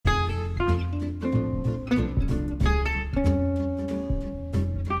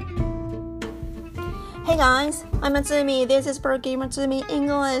Hey guys, I'm Matsumi. This is Perky Matsumi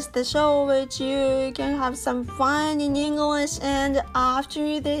English, the show which you can have some fun in English. And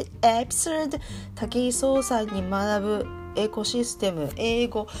after the episode, 武井壮さんに学ぶエコシステム、英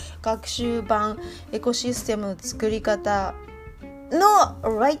語学習版エコシステムの作り方の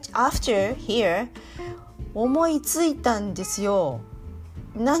right after here 思いついたんですよ。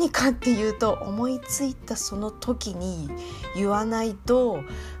何かっていうと、思いついたその時に言わないと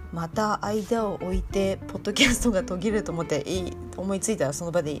また間を置いてポッドキャストが途切れると思って思いついたらそ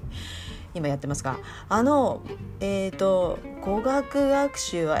の場で今やってますが、語学学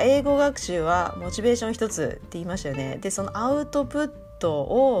習は英語学習はモチベーション一つって言いましたよね。でそのアウトプット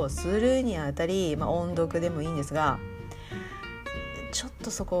をするにあたり、音読でもいいんですが、ちょっ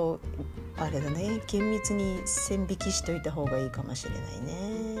とそこあれだね、厳密に線引きしといた方がいいかもしれない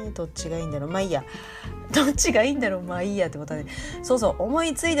ね。どっちがいいんだろう、どっちがいいんだろう、いいやってことはね。そうそう、思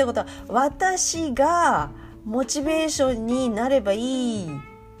いついたことは私がモチベーションになればいい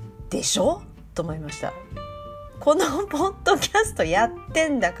でしょと思いました。このポッドキャストやって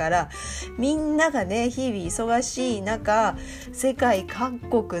んだから、みんながね日々忙しい中、世界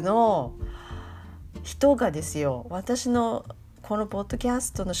各国の人がですよ、私のこのポッドキャ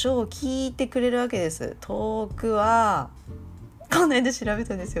ストのショーを聞いてくれるわけです。遠くはこの間調べ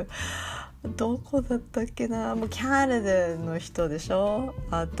たんですよ。どこだったっけな、もうキャナダの人でしょ、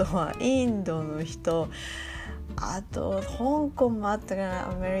あとはインドの人、あと香港もあったかな、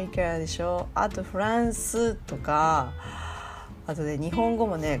アメリカでしょ、あとフランスとか、あとで日本語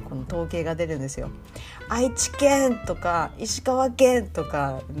もねこの統計が出るんですよ。愛知県とか石川県と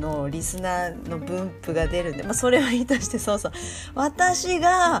かのリスナーの分布が出るんで、それはいいとして、そうそう、私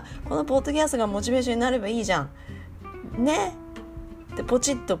がこのポッドキャストがモチベーションになればいいじゃんね。でポ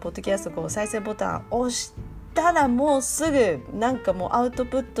チッとポッドキャストこう再生ボタン押したらもうすぐなんかもうアウト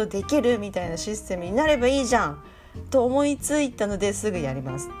プットできるみたいなシステムになればいいじゃんと思いついたので、すぐやり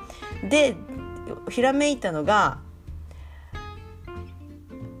ます。でひらめいたのが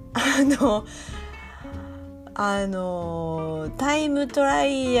タイムトラ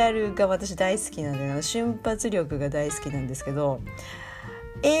イアルが私大好きなんで、瞬発力が大好きなんですけど、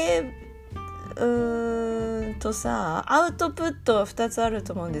アウトプットは2つある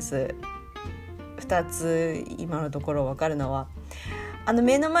と思うんです。2つ今のところ分かるのは、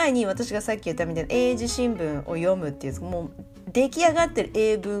目の前に私がさっき言ったみたいな英字新聞を読むっていう、もう出来上がってる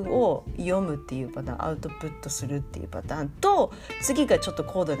英文を読むっていうパターン、アウトプットするっていうパターンと、次がちょっと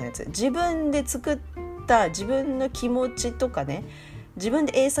高度なやつ、自分で作った自分の気持ちとかね、自分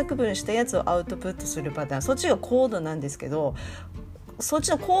で英作文したやつをアウトプットするパターン、そっちが高度なんですけど、そっち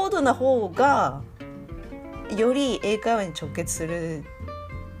の高度な方がより英会話に直結する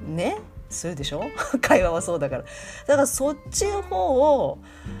ね、するでしょ会話はそうだからそっちの方を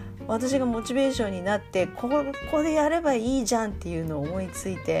私がモチベーションになって、ここでやればいいじゃんっていうのを思いつ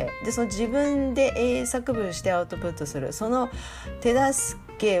いて、でその自分で英作文してアウトプットする、その手助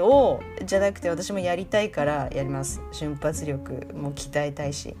けをじゃなくて私もやりたいからやります。瞬発力も鍛えた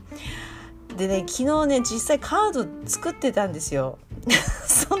いし。でね、昨日ね実際カード作ってたんですよ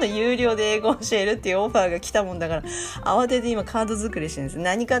その有料で英語を教えるっていうオファーが来たもんだから、慌てて今カード作りしてるんです。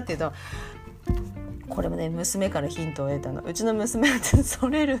何かっていうと、これもね娘からヒントを得たの。うちの娘はそ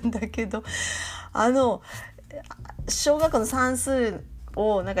れるんだけど、小学校の算数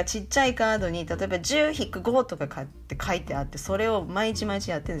をなんかちっちゃいカードに例えば 10-5 とかって書いてあって、それを毎日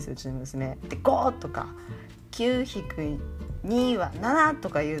やってるんですよ、うちの娘で。5とか 9-2 は7と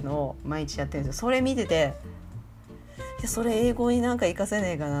かいうのを毎日やってるんですよ。それ見てて、それ英語になんか活かせ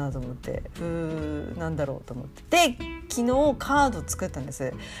ねえかなと思って、なんだろうと思って、で昨日カード作ったんで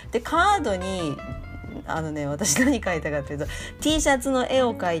す。でカードに私何書いたかっていうと、 T シャツの絵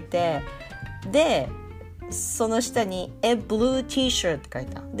を描いて、でその下に A blue t-shirt って書い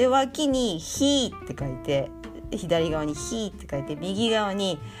た。で脇に He って書いて、左側に He って書いて、右側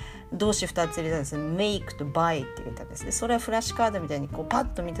に動詞2つ入れたんです。 Make と Buy って入れたんです。でそれはフラッシュカードみたいにこうパッ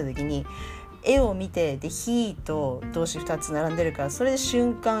と見た時に絵を見て、で He と動詞2つ並んでるから、それで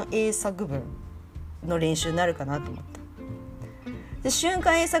瞬間英作文の練習になるかなと思った。で瞬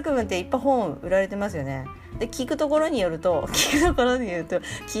間英作文っていっぱい本売られてますよね。で聞くところによると聞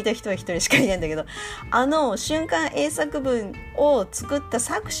いた人は一人しかいないんだけど、瞬間英作文を作った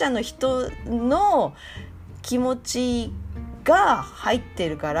作者の人の気持ちが入って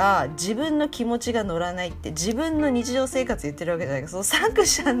るから、自分の気持ちが乗らないって、自分の日常生活言ってるわけじゃないか。その作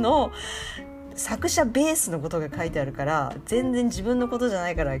者ベースのことが書いてあるから、全然自分のことじゃな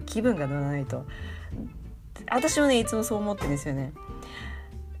いから気分が乗らないと。私もねいつもそう思ってるんですよね。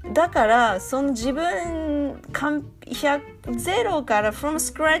だからその自分ゼロから from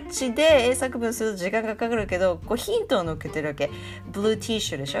scratch で英作文すると時間がかかるけど、こうヒントを乗っけてるわけ。blue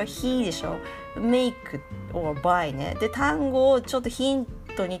t-shirt でしょ、he でしょ、make or buy ね。で単語をちょっとヒン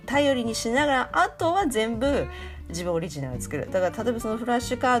トに頼りにしながら、あとは全部自分オリジナルを作る。だから例えばそのフラッ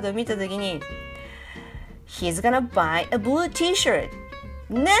シュカードを見た時に he's gonna buy a blue t-shirt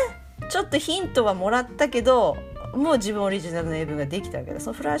ね、ちょっとヒントはもらったけど、もう自分オリジナルの英文ができたわけだ。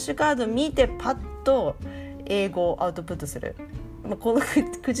そのフラッシュカードを見てパッと英語をアウトプットする、この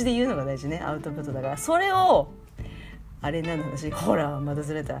口で言うのが大事ね、アウトプットだから。それをあれ何の話、ほらまた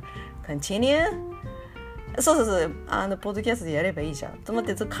ずれた、 continue そうポッドキャストでやればいいじゃんと思っ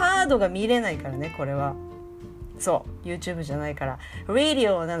て、カードが見れないからね、これはそう YouTube じゃないから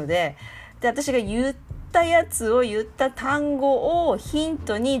radio なので、私が言ったやつを言った単語をヒン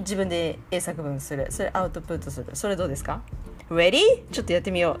トに自分で英作文する、それアウトプットする。それどうですか？ Ready？ ちょっとやって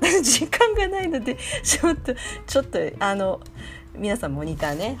みよう時間がないのでちょっと皆さんモニタ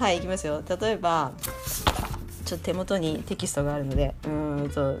ーね、はい、いきますよ。例えばちょっと手元にテキストがあるので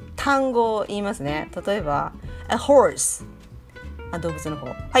単語を言いますね。例えば a horse、 動物の方、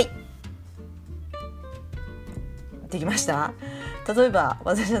はいできました。例えば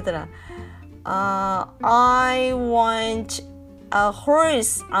私だったらI want a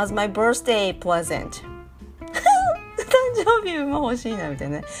horse as my birthday present 誕生日馬欲しいなみたい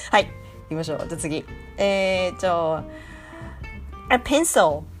なね。はい、行きましょう。じゃあ次a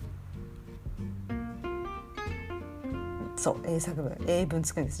pencil、 そう英作文、英文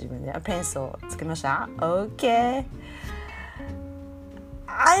作るんです自分で。a pencil 作りました。 OK、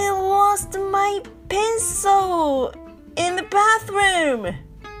 I lost my pencil in the bathroom。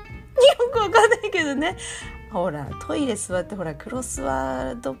日本語わかんないけどね、ほらトイレ座ってほらクロス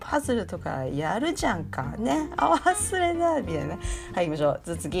ワードパズルとかやるじゃんかね、忘れたみたいな。はい、行きましょう。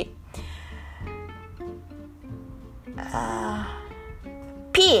じゃあ次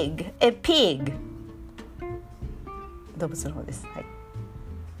pig、 a pig 動物の方です。はい、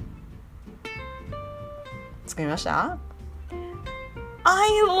作りました。 I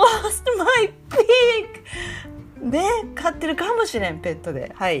lost my pig ね、飼ってるかもしれんペット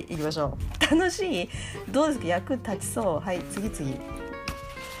で。はい、行きましょう。楽しい？どうですか？役立ちそう。はい、次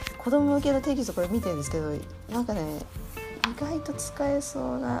子供向けのテキストこれ見てるんですけど、なんかね意外と使え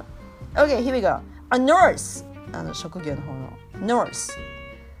そうな。 OK, here we go. A nurse、 職業の方の nurse、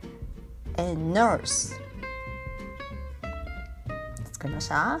 a nurse 作りまし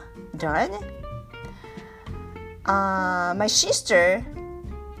た。 Done、my sister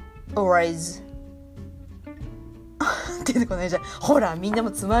was出てこないじゃん。ほらみんなも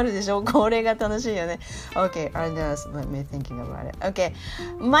詰まるでしょ、これが楽しいよね。 OK, a nurse, let me thinking about it. OK,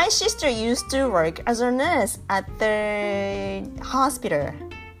 my sister used to work as a nurse at the hospital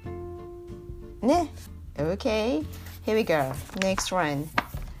ね。 OK, here we go. Next one、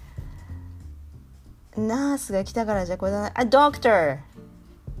 ナースが来たからじゃあこれだな。 A doctor、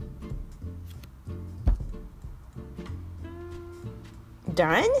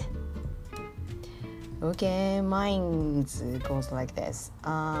 Done? Okay, mine goes like this.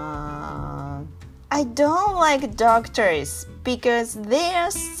 I don't like doctors because they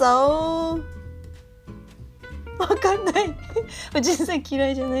are so わかんない実際嫌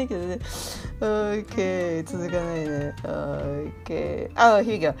いじゃないけどね。 Okay, 続かないね。 Okay, oh,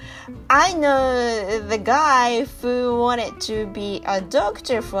 here we go. I know the guy who wanted to be a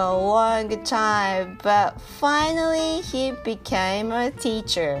doctor for a long time, but finally he became a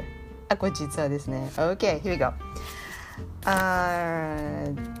teacher. これ実はですね。 OK, here we go.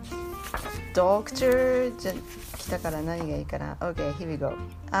 Doctor じゃ来たから何がいいかな。 OK, here we go.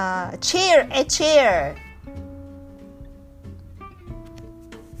 Chair, a chair.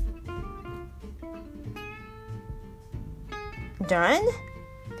 Done?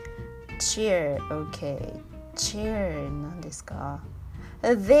 Chair, OK. Chair 何ですか？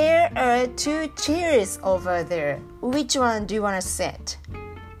 There are two chairs over there. Which one do you want to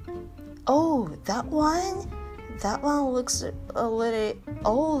sit?Oh, that one? That one looks a little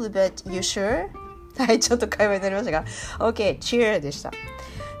old, but you sure? はい、ちょっと会話になりましたが OK, cheer でした。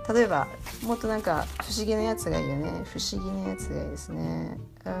例えばもっとなんか不思議なやつがいいよね。不思議なやつがいいですね。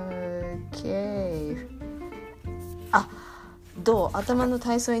 OK、 どう？頭の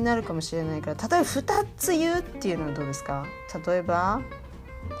体操になるかもしれないから、例えば2つ言うっていうのはどうですか？例えば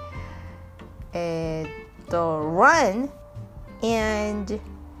run and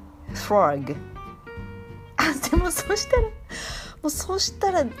frog。 でもそし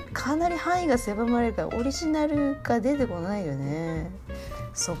たらかなり範囲が狭まれるからオリジナルが出てこないよね。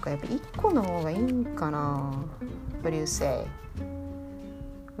そうか、やっぱ1個の方がいいんかな。 What do you say?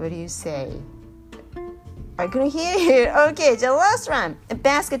 What do you say? I couldn't hear you. Okay, じゃあ last one.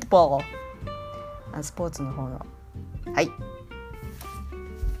 Basketball. スポーツの方の。はい。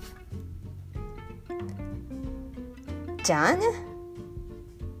John?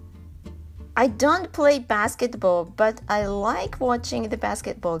 I don't play basketball, but I like watching the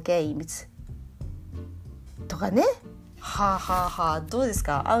basketball games. とかね。はあはあはあ、どうです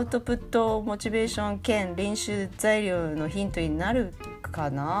か？アウトプットモチベーション兼練習材料のヒントになるか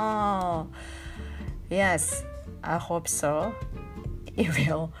な？ Yes, I hope so. It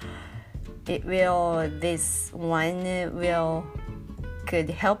will. This one could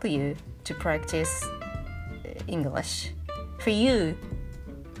help you to practice English for you.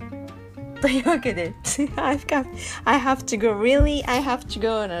 というわけでI have to go. Really, I have to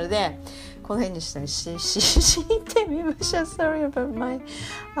go なのでこの辺にしてみましょう。 Sorry about my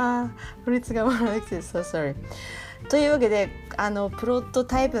フルーツが回らなくて So sorry というわけでプロト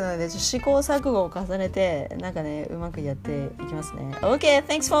タイプなので試行錯誤を重ねてなんかねうまくやっていきますね。 Okay,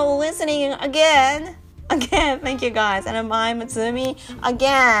 thanks for listening again, thank you guys, and I'm Matsumi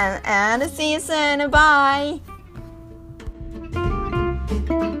again, and see you soon. Bye.